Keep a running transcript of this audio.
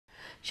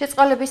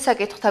შეწყალების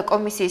საკითხთა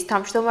კომისიის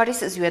თავმჯდომარის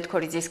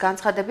ზვიად-ქორიძის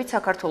განცხადებით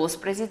საქართველოს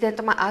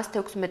პრეზიდენტმა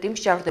 116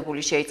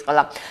 მსჯავრდებული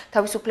შეიწყალა.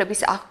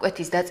 თავისუფლების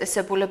აღკვეთის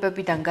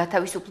დაწესებულებებიდან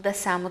გათავისუფლდა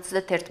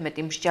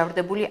 71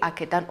 მსჯავრდებული,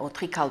 აქედან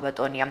 4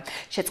 ქალბატონია.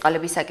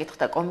 შეწყალების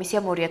საკითხთა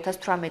კომისიამ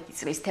 2018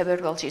 წლის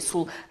თებერვალში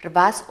სულ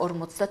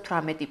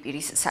 858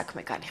 პირის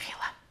საქმე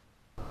განიხილა.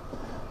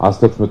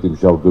 116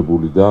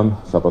 მსჯავრდებულიდან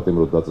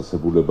საპატიმრო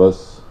დაწესებულებას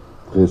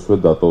დღესვე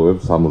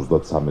დატოვებს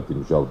 73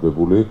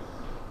 მსჯავრდებული.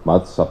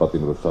 მათ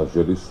საპატიმრო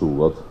სასჯელი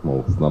სრულად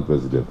მოუხსნა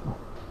პრეზიდენტმა.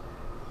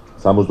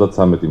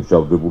 73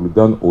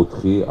 მსჯავრდებულიდან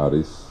 4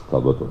 არის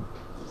ქალბატონი.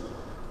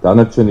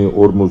 დანარჩენი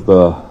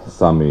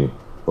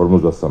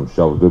 43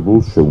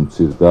 მსჯავრდებულს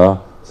შეუმცირდა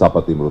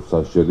საპატიმრო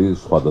სასჯელი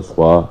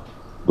სხვადასხვა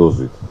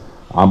დოზით.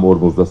 ამ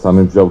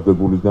 43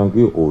 მსჯავრდებულიდან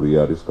კი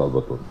 2 არის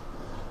ქალბატონი.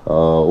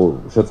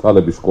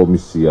 შეწყალების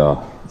კომისია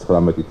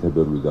 19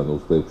 თებერვლიდან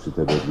 26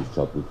 თებერვლის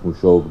ჩათვლით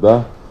მუშაობდა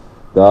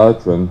და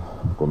ჩვენ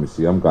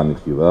კომისიამ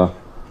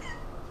განიხილა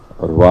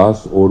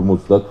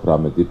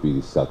 858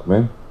 პირის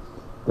საქმე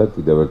და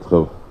კიდევ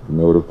ერთხელ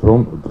ვიმეორებთ, რომ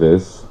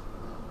დღეს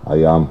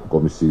ამ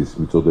კომისიის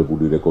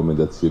მიწოდებული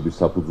რეკომენდაციების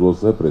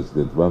საფუძველზე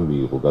პრეზიდენტმა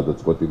მიიღო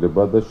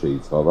გადაწყვეტილება და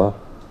შეიწყალა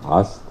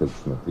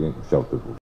 116 მსჯავრდებული.